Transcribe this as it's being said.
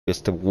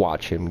just to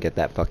watch him get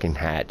that fucking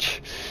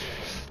hatch.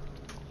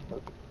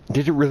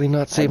 Did it really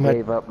not say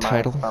my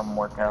title? Thumb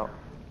workout.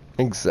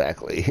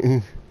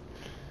 Exactly.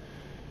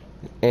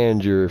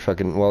 And you're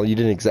fucking, well, you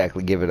didn't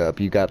exactly give it up.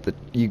 You got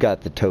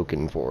the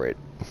token for it.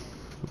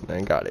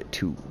 I got it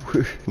too.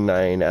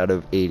 9 out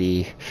of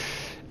 80.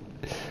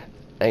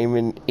 I'm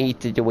an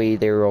eighth of the way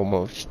there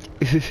almost.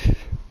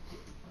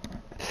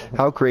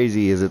 How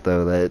crazy is it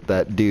though that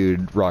that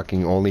dude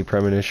rocking only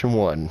Premonition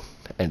 1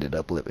 ended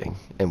up living,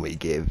 and we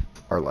gave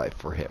our life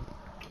for him.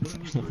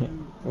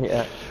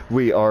 Yeah.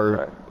 We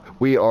are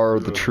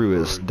the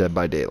truest Dead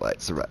by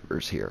Daylight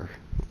survivors here.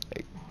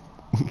 Like,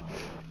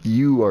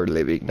 you are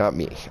living, not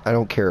me. I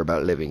don't care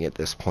about living at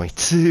this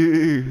point.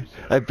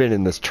 I've been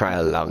in this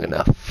trial long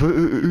enough.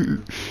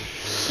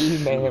 We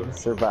may have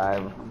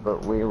survived,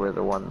 but we were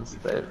the ones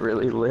that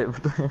really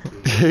lived.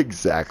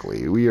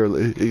 Exactly. We are.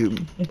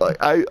 Like,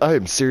 I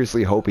am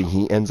seriously hoping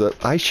he ends up.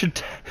 I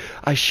should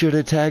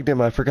have tagged him.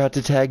 I forgot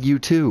to tag you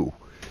too.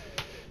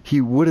 He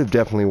would have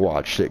definitely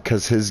watched it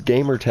because his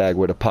gamer tag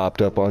would have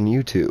popped up on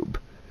YouTube.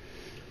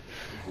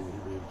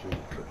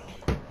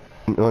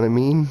 You know what I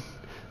mean?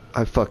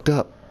 I fucked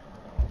up.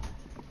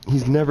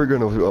 He's never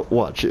gonna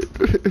watch it.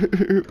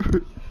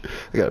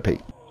 I gotta pay.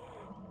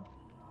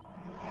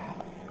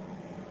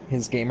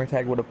 His gamer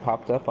tag would have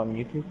popped up on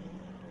YouTube?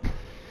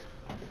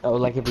 Oh,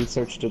 like if he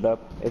searched up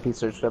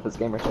his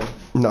gamer tag?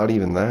 Not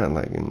even that,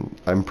 like,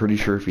 I'm pretty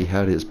sure if he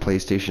had his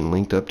PlayStation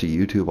linked up to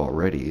YouTube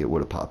already, it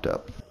would have popped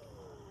up.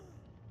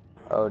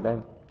 Oh,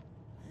 dang.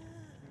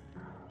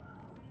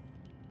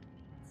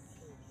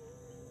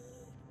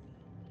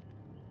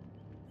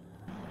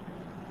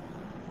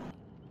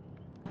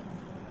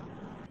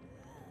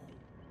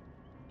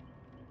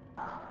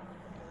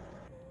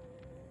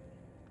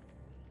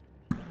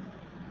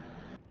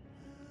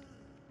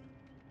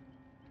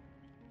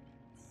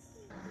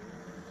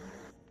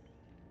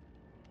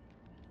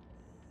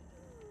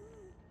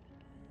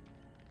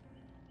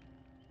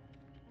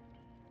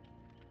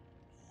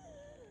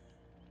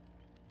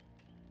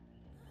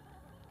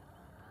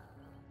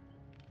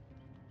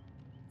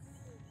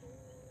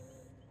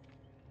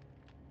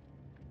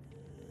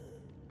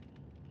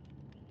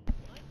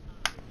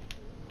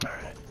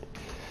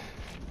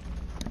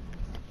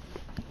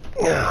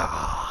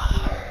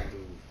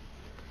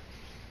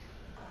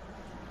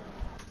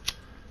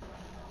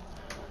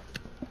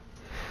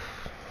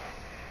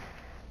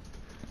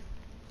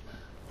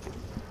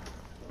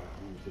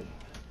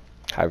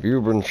 Have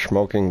you been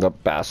smoking the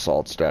bath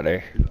salts,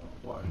 Daddy?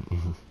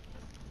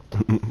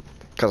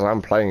 Because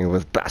I'm playing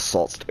with bath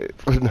salts, Dave.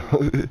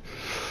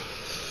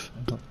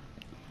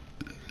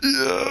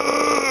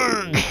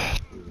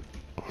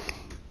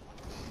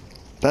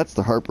 That's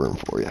the heartburn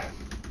for you.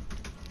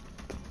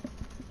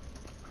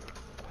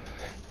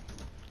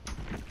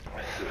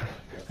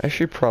 I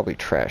should probably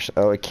trash.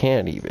 Oh, I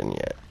can't even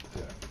yet.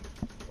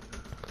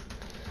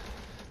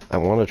 I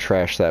want to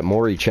trash that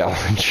Mori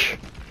challenge.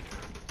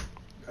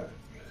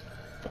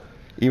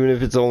 Even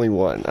if it's only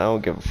one, I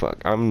don't give a fuck.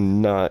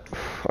 I'm not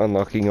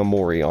unlocking a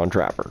Mori on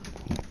Trapper.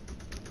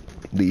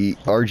 The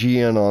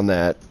RGN on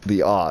that,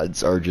 the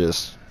odds are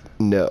just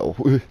no.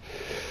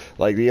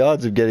 Like, the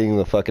odds of getting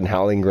the fucking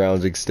Howling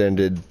Grounds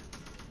extended,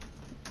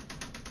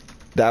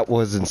 that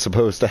wasn't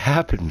supposed to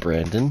happen,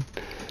 Brandon.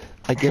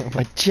 I get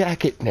my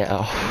jacket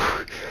now.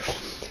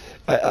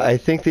 I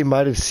think they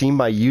might have seen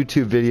my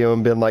YouTube video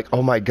and been like,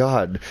 oh my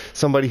god,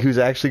 somebody who's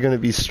actually going to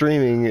be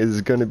streaming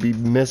is going to be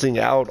missing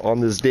out on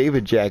this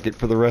David jacket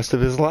for the rest of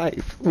his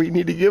life. We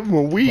need to give him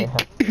a week.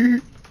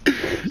 Give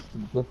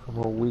him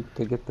a week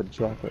to get the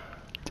jacket.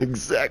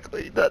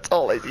 Exactly. That's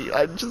all I need.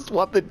 I just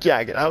want the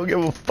jacket. I don't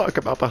give a fuck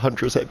about the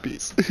Huntress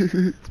headpiece.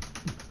 That's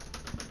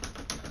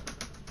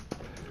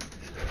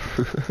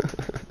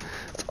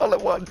all I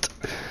want.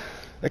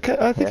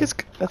 I think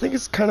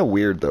it's kind of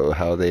weird though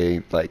how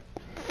they like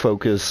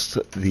focused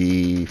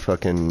the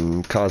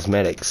fucking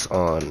cosmetics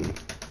on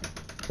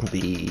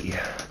the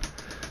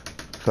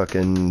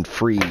fucking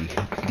free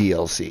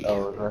DLC.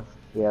 Oh,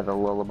 yeah, the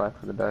Lullaby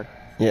for the Dark.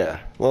 Yeah,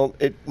 well,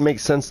 it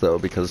makes sense though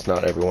because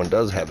not everyone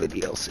does have the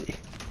DLC.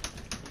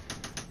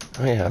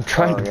 Oh yeah, I'm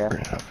trying to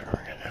burn it up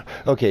right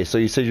now. Okay, so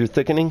you said you're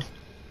thickening?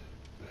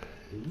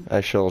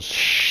 I shall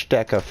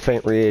stack a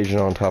faint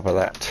reagent on top of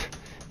that,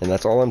 and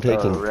that's all I'm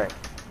taking. Oh, right.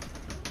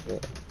 Yeah.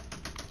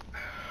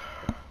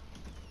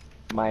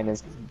 Mine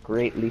is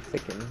greatly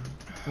thickened.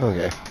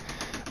 Okay.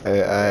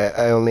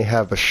 I only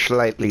have a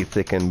slightly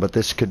thickened, but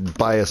this could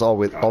buy us all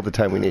the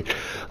time we need.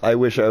 I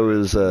wish I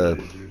was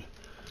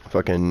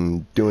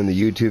fucking doing the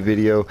YouTube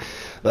video.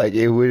 Like,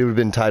 it would have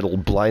been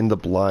titled Blind the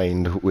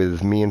Blind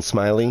with me and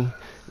Smiley.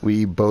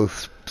 We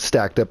both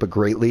stacked up a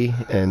greatly,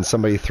 and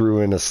somebody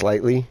threw in a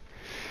slightly.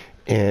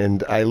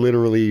 And I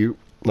literally,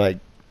 like,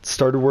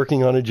 started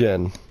working on a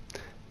gen.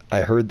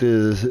 I heard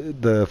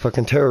the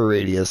fucking terror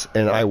radius,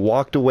 and I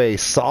walked away,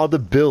 saw the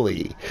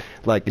Billy,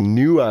 like,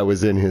 knew I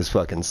was in his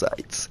fucking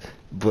sights,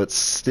 but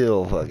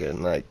still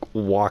fucking, like,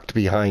 walked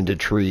behind a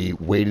tree,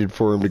 waited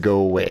for him to go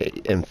away,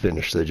 and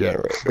finished the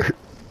generator.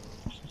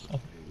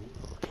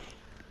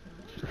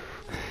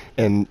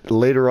 And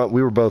later on,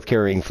 we were both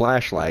carrying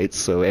flashlights,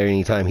 so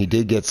anytime he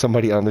did get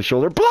somebody on the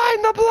shoulder,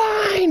 blind the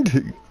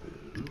blind!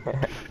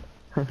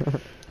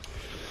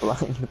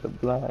 Blind the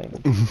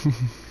blind.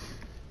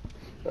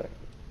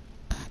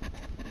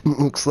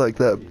 Looks like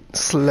that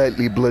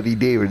slightly bloody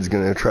David's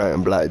gonna try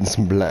and blind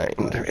some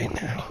blind right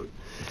now.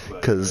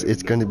 Because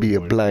it's gonna be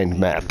a blind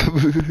map.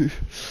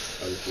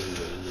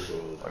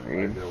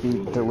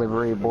 The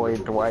delivery boy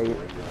Dwight,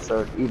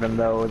 so even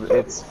though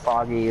it's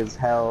foggy as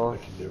hell,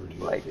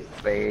 like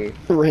they...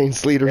 Rain,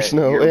 sleet, or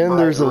snow, and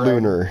there's a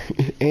lunar.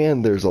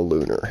 And there's a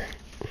lunar.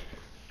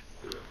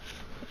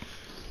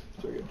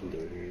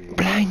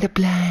 Blind the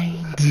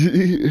blind!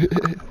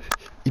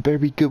 You better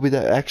be good with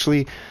that.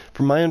 Actually,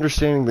 from my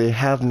understanding, they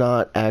have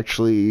not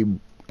actually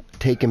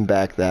taken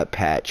back that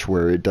patch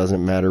where it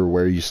doesn't matter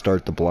where you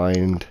start the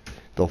blind.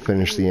 They'll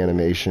finish the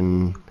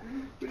animation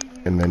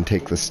and then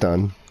take the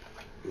stun.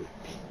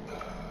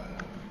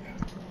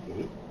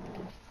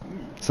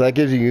 So that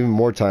gives you even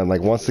more time.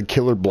 Like, once the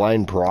killer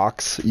blind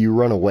procs, you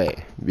run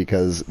away,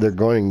 because they're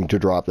going to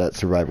drop that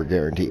survivor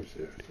guarantee.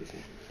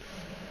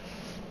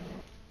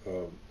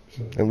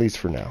 At least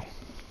for now.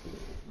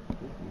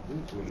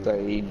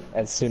 So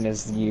as soon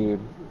as you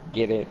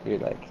get it, you're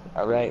like,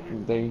 alright,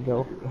 there you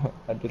go.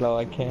 I did all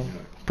I can.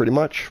 Pretty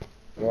much.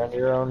 You're on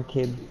your own,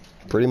 kid.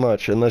 Pretty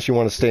much, unless you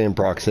want to stay in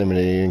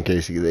proximity in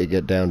case they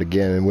get downed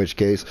again, in which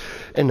case,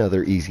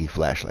 another easy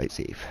flashlight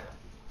save.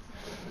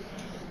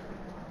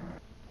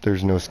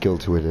 There's no skill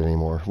to it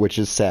anymore, which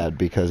is sad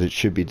because it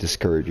should be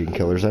discouraging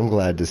killers. I'm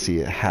glad to see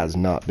it has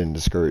not been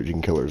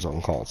discouraging killers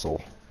on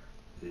console.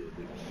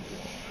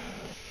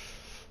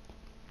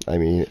 I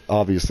mean,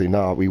 obviously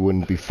not. We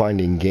wouldn't be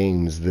finding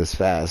games this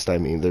fast. I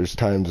mean, there's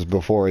times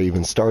before I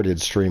even started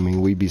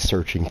streaming, we'd be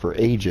searching for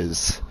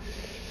ages.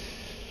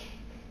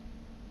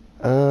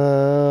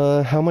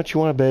 How much you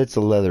want to bet it's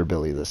a leather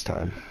Billy this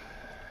time?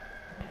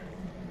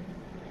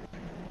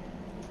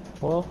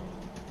 Well,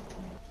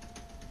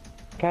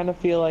 kind of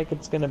feel like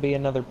it's gonna be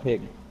another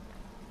pig.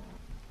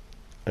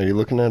 Are you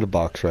looking at a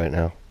box right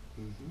now?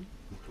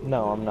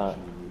 No, I'm not.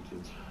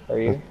 Are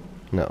you?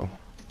 No.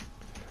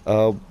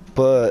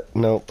 But,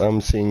 no,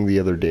 I'm seeing the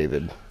other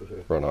David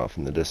run off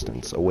in the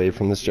distance, away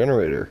from this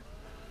generator.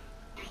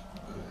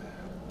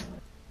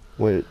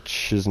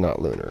 Which is not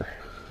lunar.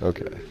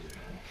 Okay.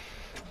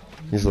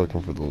 He's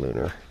looking for the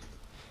lunar.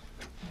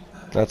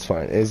 That's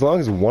fine. As long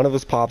as one of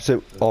us pops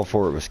it, all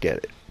four of us get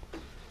it.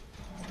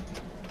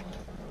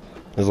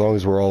 As long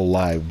as we're all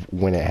alive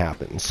when it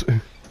happens.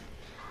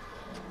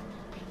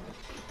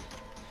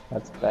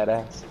 That's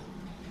badass.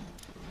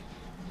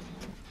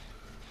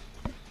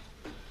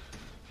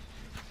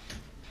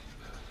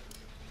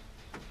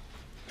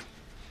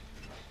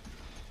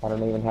 I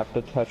don't even have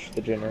to touch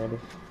the generator.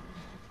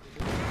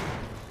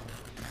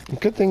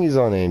 Good thing he's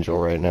on Angel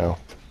right now.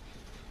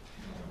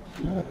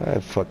 I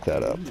fucked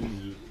that up.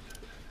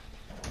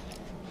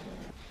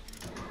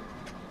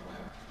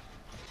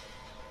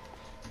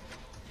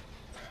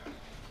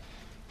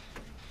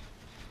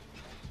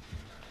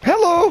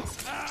 Hello!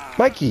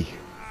 Mikey!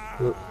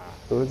 Who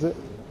is it?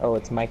 Oh,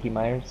 it's Mikey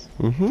Myers.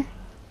 Mm-hmm.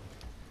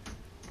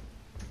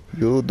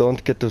 You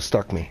don't get to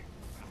stalk me.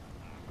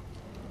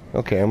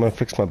 Okay, I'm gonna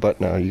fix my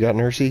butt now. You got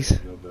nurses?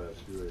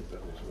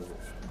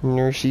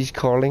 Nurses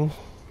calling.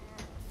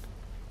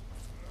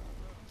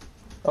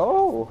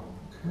 Oh!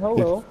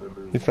 Hello.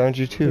 He found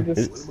you too.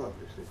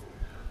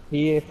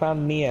 He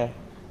found Mia.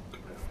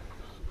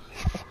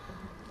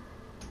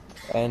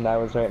 And I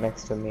was right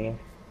next to Mia.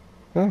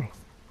 Oh.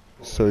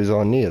 So he's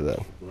on Nia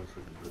then.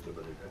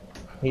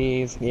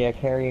 He's, yeah,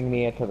 carrying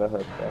Mia to the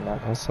hook right now.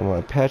 Awesome,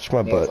 I patched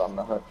my Mia's butt. on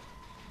the hook.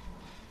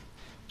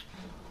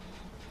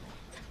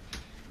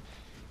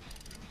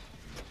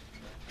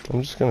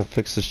 I'm just gonna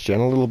fix this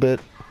gen a little bit.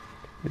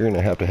 You're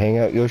gonna have to hang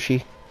out,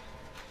 Yoshi.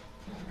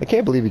 I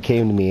can't believe he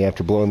came to me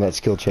after blowing that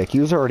skill check.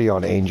 He was already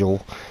on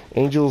Angel.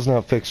 Angel's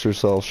not fixed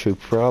herself. She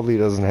probably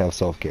doesn't have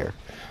self-care.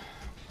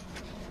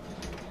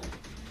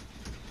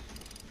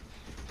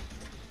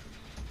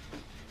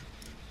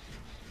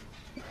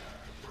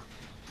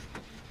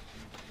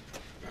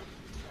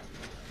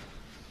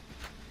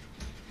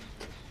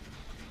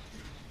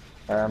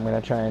 I'm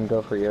gonna try and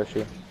go for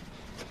Yoshi.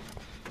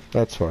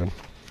 That's fine.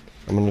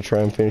 I'm gonna try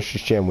and finish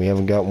this gem. We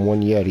haven't gotten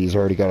one yet. He's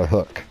already got a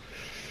hook.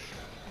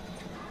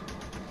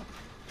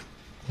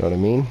 Know what I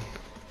mean?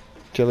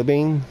 Jelly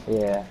bean?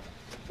 Yeah.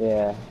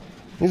 Yeah.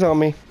 He's on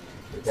me.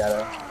 We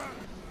gotta...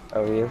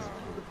 Oh, he is?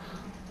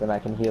 Then I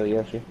can heal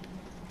Yoshi.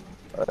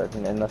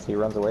 Unless he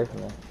runs away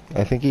from me.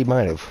 I think he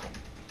might have.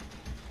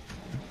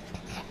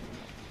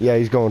 Yeah,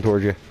 he's going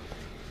towards you.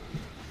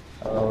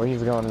 Oh,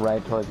 he's going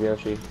right towards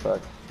Yoshi.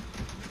 Fuck.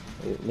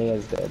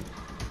 Mia's dead.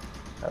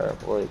 Or,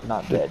 well,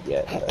 not dead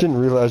yet. But... Didn't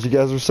realize you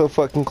guys were so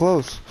fucking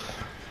close.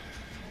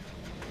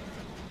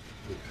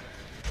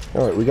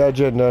 Alright, we got a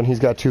gen done. He's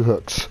got 2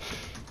 hooks.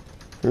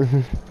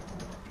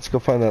 Let's go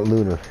find that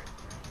lunar.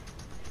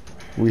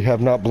 We have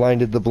not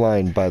blinded the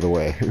blind, by the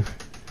way.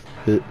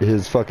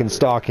 His fucking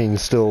stalking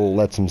still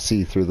lets him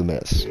see through the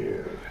mist.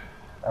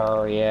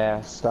 Oh yeah,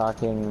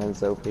 stalking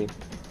is OP.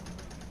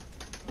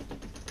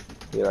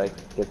 He like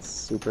gets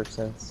super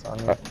sense on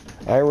you.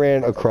 I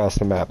ran across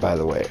the map, by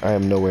the way. I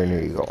am nowhere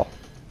near you all.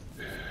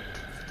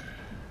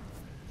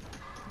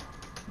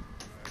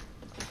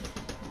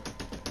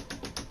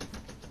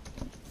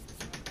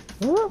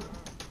 Woo!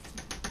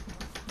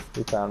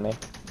 He found me.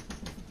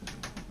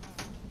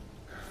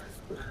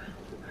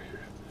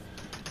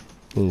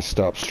 You need to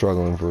stop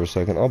struggling for a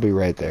second. I'll be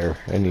right there.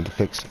 I need to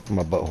fix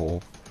my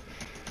butthole.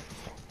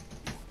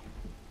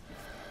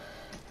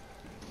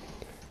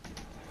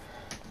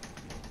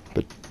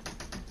 But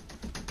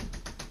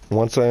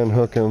once I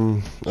unhook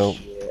him... Oh.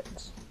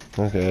 Shit.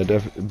 Okay, I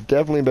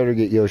definitely better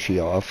get Yoshi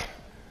off.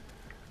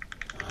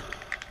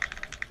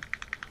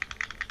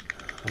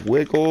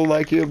 Wiggle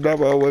like you've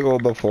never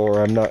wiggled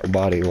before. I'm not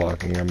body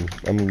locking.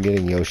 I'm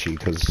getting Yoshi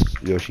because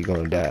Yoshi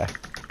gonna die.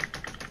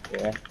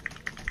 Yeah.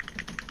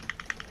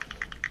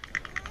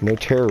 No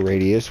terror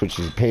radius, which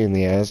is a pain in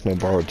the ass. No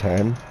borrowed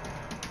time.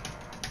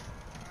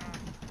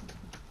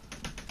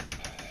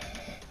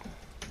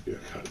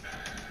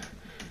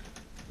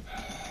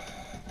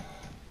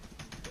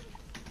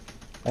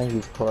 I think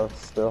he's close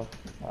still,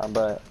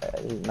 but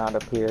he's not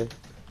up here.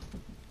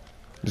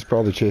 He's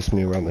probably chasing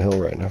me around the hill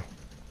right now.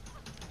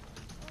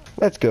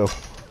 Let's go.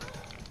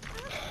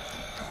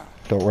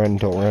 Don't run,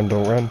 don't run,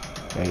 don't run.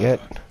 Not yet.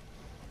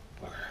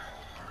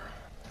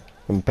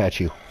 Let me pat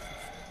you.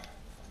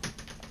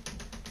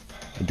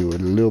 I do it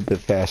a little bit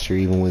faster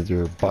even with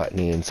your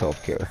botany and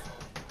self-care.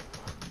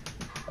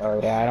 Oh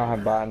yeah, I don't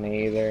have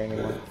botany either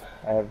anymore.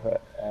 I have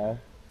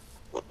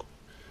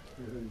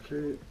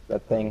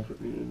that thing,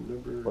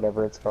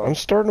 whatever it's called. I'm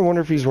starting to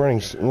wonder if he's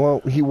running... Well,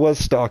 he was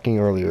stalking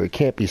earlier. It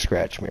can't be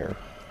Scratch Mirror.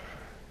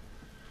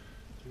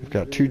 We've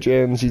got 2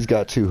 gems, he's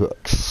got 2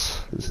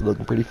 hooks. This is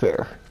looking pretty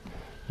fair.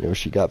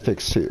 Yoshi got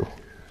fixed too.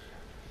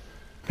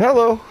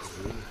 Hello!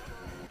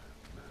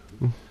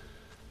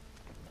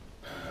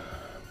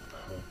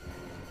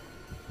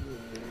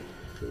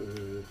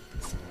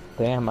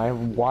 Damn, I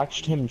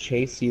watched him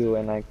chase you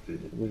and like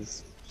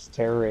his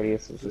terror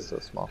radius was just so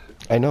small.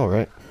 I know,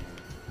 right?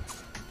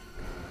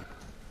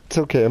 It's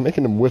okay, I'm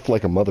making him whiff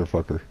like a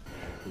motherfucker.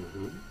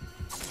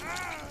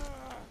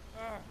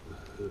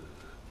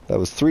 That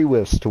was 3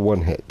 whiffs to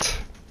 1 hit.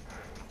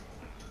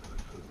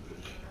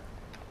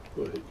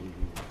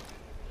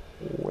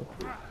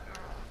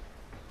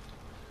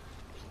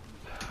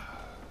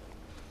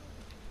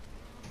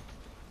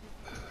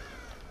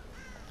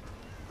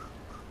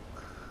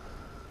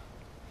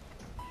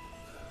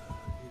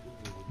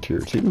 Tier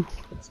 2.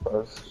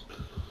 Exposed.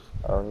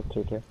 Oh,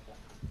 tier 2.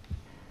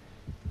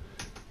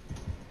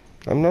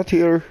 I'm not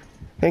here.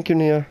 Thank you,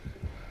 Nia.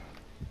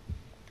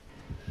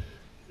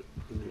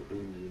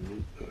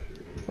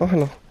 Oh,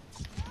 hello.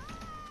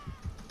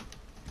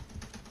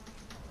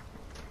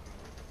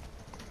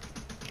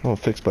 I'm gonna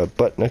fix my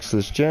butt next to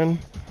this gen.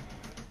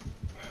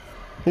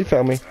 He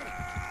found me.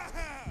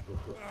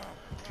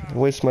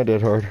 Waste my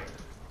dead hard.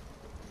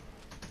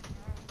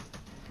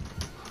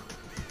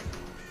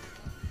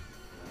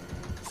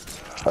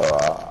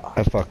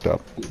 I fucked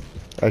up.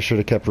 I should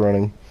have kept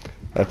running.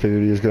 I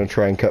figured he was gonna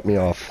try and cut me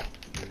off.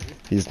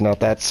 He's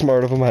not that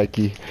smart of a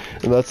Mikey,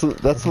 and that's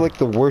like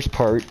the worst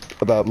part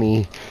about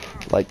me,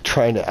 like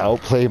trying to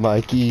outplay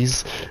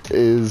Mikeys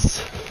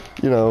is,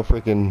 you know,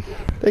 freaking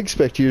they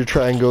expect you to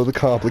try and go the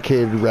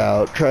complicated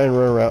route, try and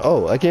run around.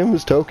 Oh, I gave him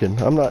his token.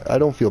 I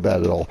don't feel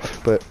bad at all,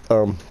 but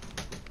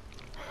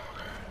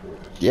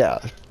yeah,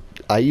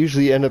 I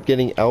usually end up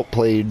getting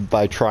outplayed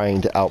by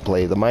trying to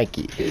outplay the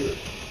Mikey.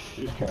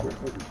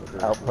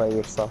 Outplay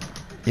yourself.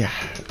 Yeah,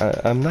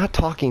 I'm not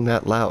talking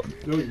that loud.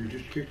 No, you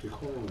just kicked the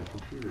call on the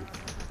computer.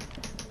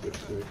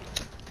 That's it.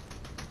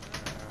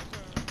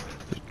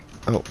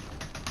 Oh.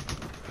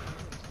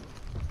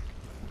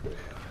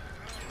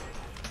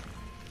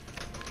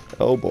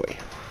 Oh boy.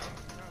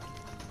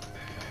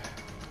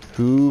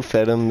 Who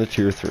fed him the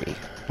tier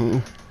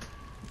 3?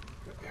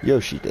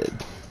 Yoshi did.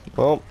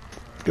 Well,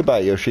 goodbye,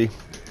 Yoshi.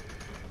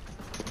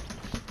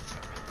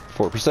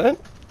 4%?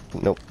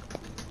 Nope.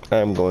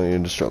 I'm going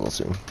into struggle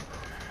soon.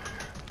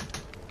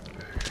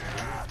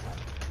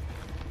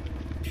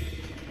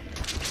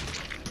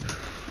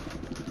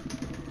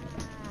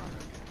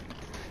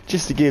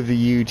 Just to give the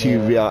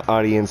YouTube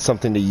audience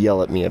something to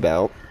yell at me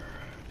about.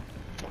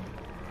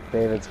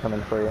 David's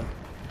coming for you.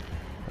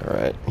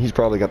 Alright, he's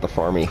probably got the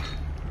farmy.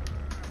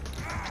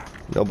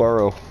 No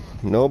borrow.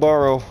 No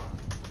borrow.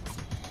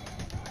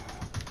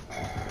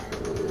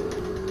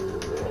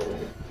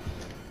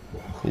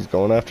 He's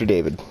going after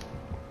David.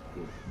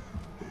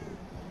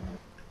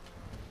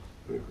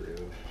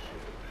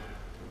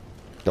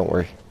 Don't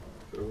worry.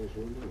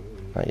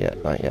 Not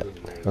yet, not yet.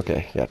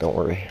 Okay, yeah, don't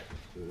worry.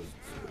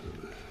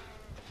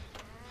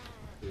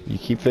 You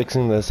keep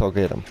fixing this, I'll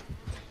get him.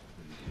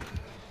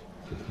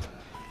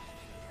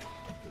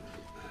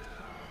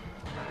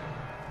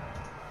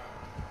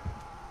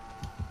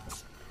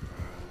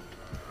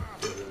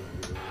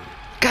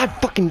 God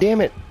fucking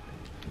damn it!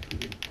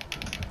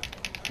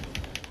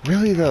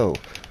 Really though?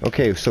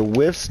 Okay, so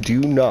whiffs do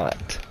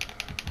not,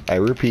 I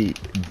repeat,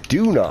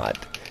 do not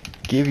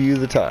give you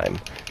the time.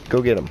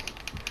 Go get him.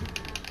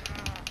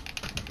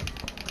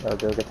 Oh,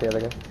 go get the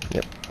other guy.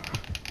 Yep.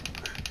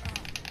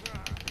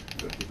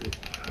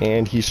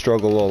 And he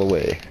struggled all the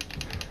way.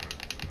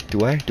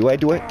 Do I? Do I?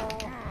 Do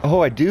I?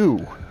 Oh, I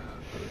do.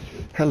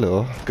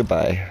 Hello.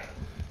 Goodbye.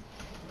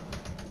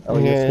 Oh,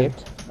 you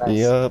escaped? Nice.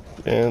 Yep.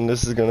 And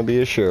this is gonna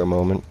be a share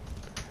moment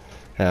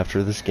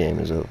after this game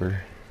is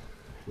over.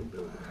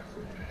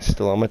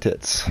 Still on my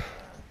tits.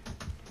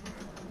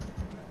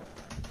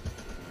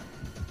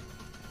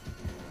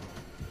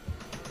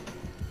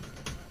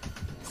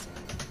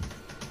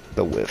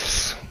 The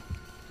whiffs.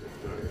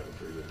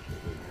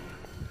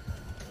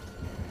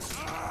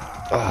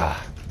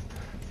 Ah,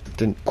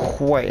 didn't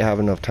quite have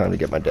enough time to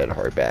get my dead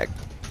heart back.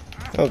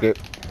 Okay.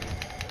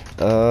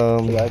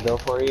 Should I go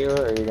for you,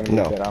 or are you gonna be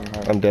No, dead on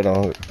her? I'm dead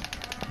on hook.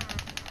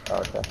 Oh,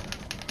 okay.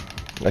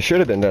 I should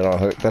have been dead on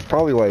hook. That's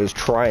probably why he was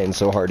trying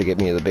so hard to get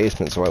me to the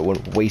basement, so I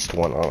wouldn't waste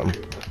one on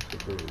him.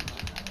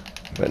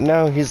 But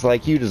now he's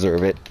like, you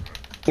deserve it.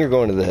 You're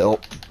going to the hill.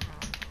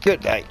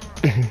 Good night.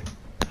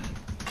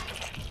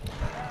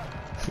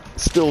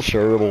 Still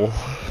shareable.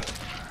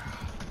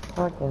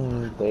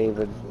 Fucking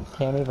David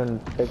can't even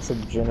fix a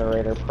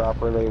generator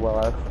properly while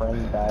our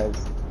friend dies.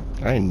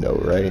 I know,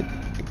 right?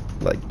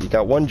 Like, you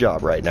got one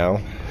job right now.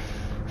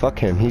 Fuck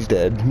him, he's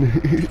dead.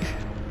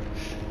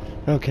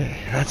 Okay,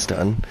 that's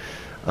done.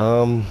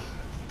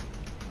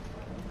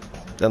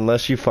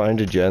 Unless you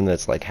find a gen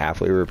that's like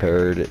halfway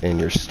repaired and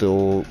you're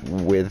still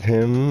with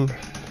him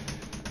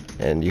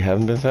and you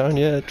haven't been found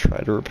yet, try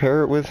to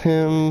repair it with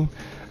him.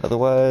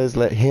 Otherwise,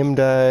 let him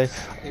die.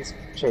 He's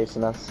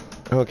chasing us.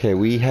 Okay,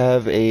 we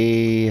have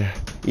a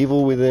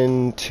Evil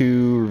Within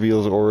 2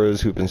 reveals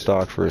auras who've been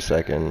stalked for a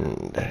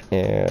second,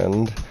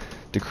 and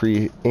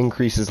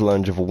increases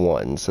lunge of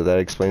 1, so that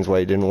explains why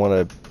he didn't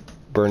want to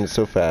burn it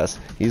so fast.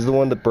 He's the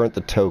one that burnt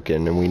the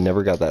token, and we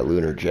never got that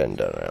lunar gen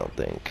done, I don't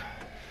think.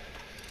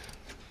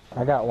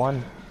 I got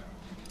one.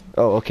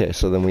 Oh, okay,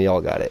 so then we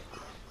all got it.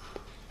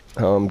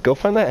 Go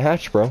find that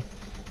hatch, bro.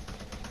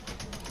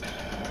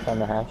 Find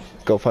the hatch.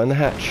 Go find the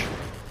hatch.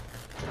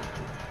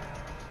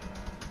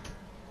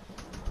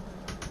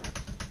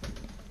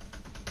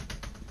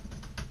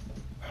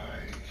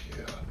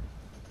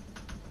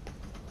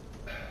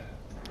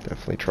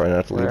 Definitely try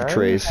not to leave a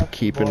trace.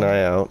 Keep an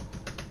eye out.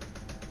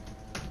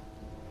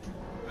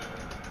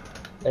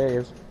 There he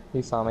is.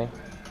 He saw me.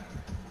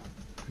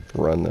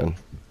 Run then.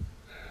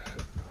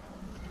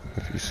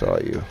 If he saw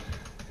you.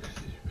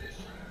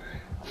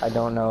 I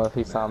don't know if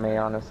he saw me,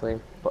 honestly.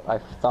 But I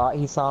thought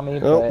he saw me,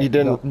 Oh, but you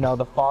didn't. No,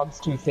 the fog's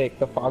too thick.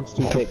 The fog's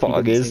too thick. The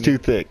fog is too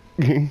thick.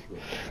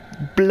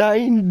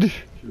 Blind.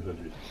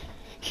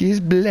 He's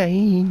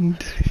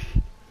blind.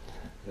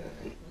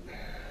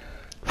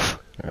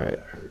 Alright.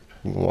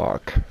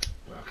 Walk.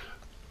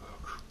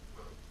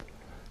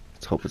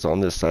 Let's hope it's on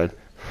this side.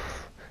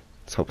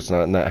 Let's hope it's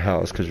not in that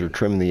house, because you're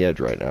trimming the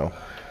edge right now.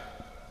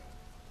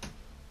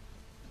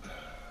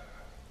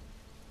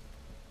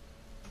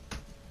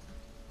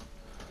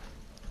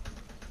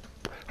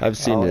 I've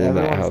seen it in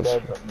that house.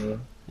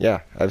 Yeah,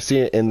 I've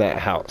seen it in that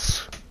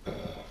house.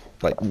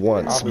 Like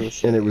once.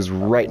 Obviously. And it was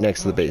right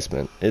next to the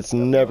basement. It's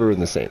never in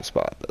the same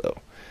spot, though.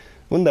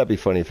 Wouldn't that be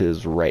funny if it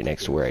was right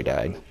next to where I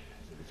died?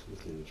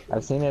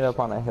 I've seen it up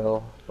on a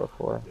hill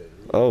before.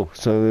 Oh,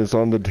 so it's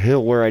on the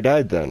hill where I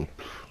died then.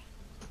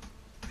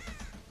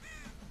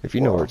 If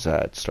you know where it's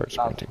at, start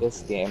Not sprinting.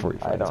 this game. before you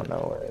I find don't it.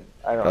 know where it.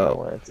 I don't know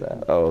where it's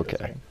at. Oh,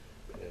 okay.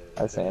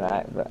 I was saying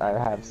I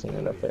have seen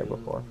it up there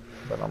before,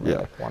 but only Yeah,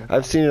 like one.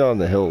 I've seen it on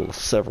the hill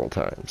several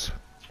times.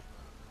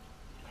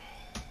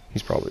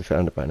 He's probably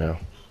found it by now.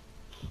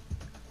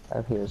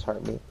 I hear his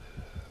heartbeat.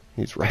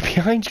 He's right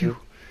behind you.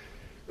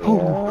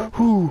 Yeah.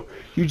 Who?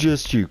 You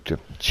just juked him.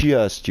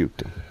 Just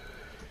juked him.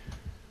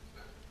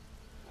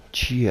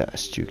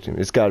 Just juked him.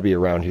 It's got to be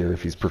around here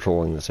if he's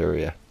patrolling this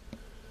area.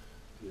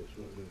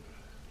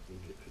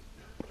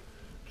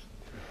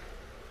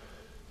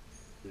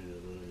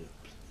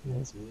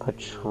 It's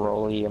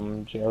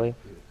petroleum jelly.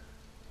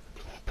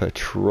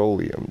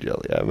 Petroleum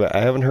jelly. I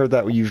haven't heard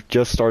that. You've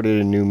just started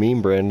a new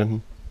meme,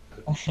 Brandon.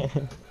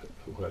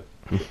 What?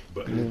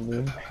 But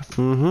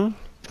Mm-hmm.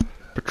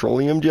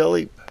 Petroleum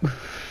jelly.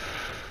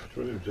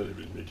 petroleum jelly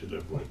makes you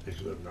live one,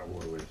 makes you live not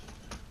one way.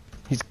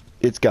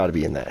 It's got to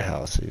be in that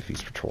house if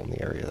he's patrolling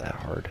the area that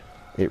hard.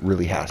 It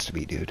really has to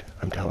be, dude.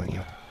 I'm telling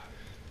you.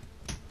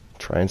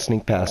 Try and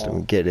sneak past him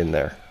and get in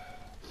there.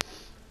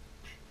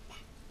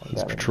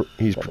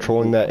 He's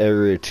patrolling that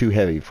area too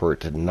heavy for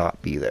it to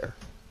not be there.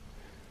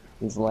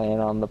 He's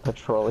laying on the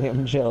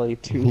petroleum jelly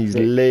too. He's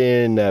thick.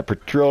 laying that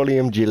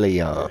petroleum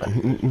jelly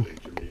on.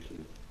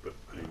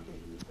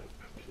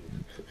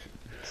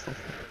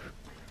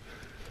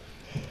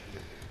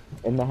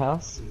 In the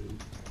house?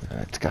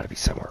 It's got to be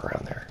somewhere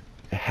around there.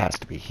 It has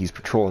to be. He's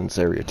patrolling this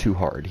area too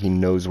hard. He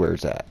knows where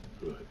it's at.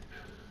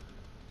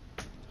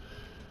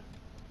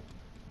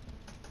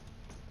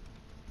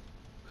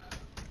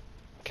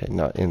 Okay,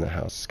 not in the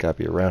house. It's got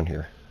to be around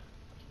here.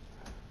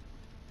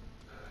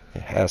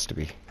 It has to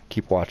be.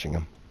 Keep watching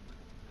him.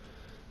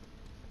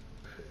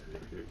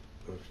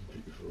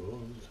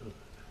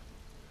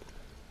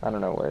 I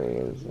don't know where he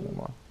is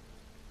anymore.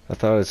 I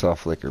thought I saw a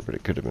flicker, but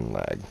it could have been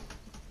lag.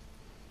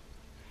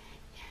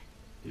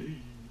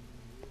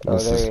 Oh,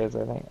 This there is- he is,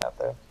 I think, out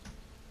there.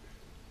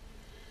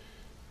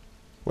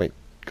 Wait,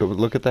 go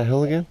look at that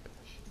hill again.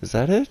 Is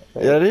that it?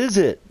 There. That is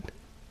it.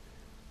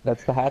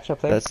 That's the hatch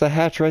up there? That's the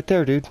hatch right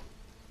there, dude.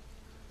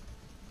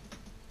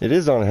 It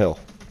is on a hill.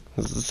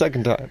 This is the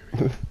second time.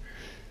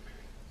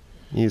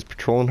 He is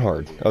patrolling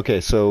hard. Okay,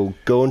 so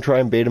go and try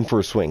and bait him for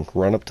a swing.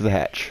 Run up to the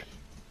hatch.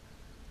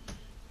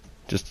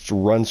 Just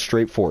run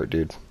straight for it,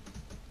 dude.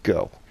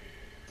 Go.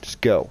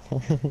 Just go.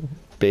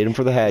 Bait him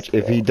for the hatch.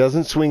 If he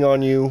doesn't swing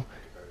on you,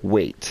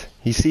 wait.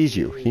 He sees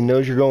you. He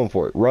knows you're going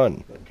for it.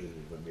 Run.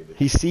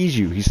 He sees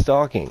you. He's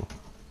stalking.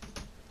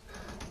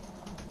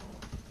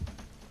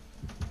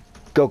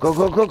 Go, go,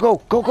 go, go,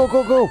 go. Go, go,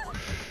 go, go.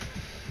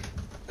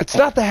 It's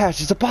not the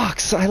hatch. It's a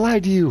box. I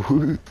lied to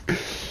you.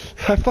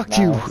 I fucked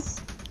Nice.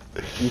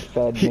 You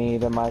fed me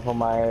to Michael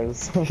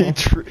Myers. you.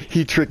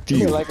 He tricked you.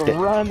 You're like,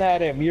 run at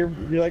him. You're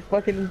like,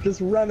 fucking just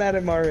run at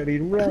him already.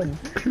 Run.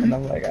 And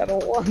I'm like, I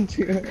don't want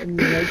to. And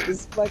you're like,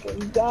 just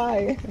fucking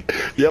die.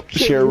 Yep,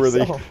 Kill share-worthy.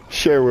 yourself.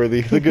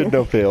 Share-worthy. The good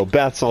no fail.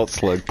 Bath Salt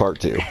Slug Part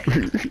 2.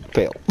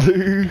 Fail.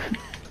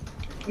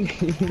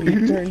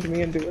 You turned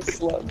me into a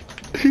slug.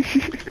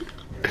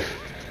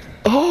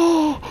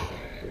 Oh!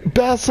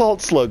 Bath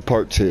Salt Slug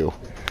Part 2.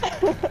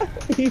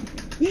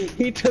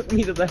 He took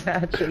me to the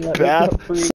hatch and let me Bath go free.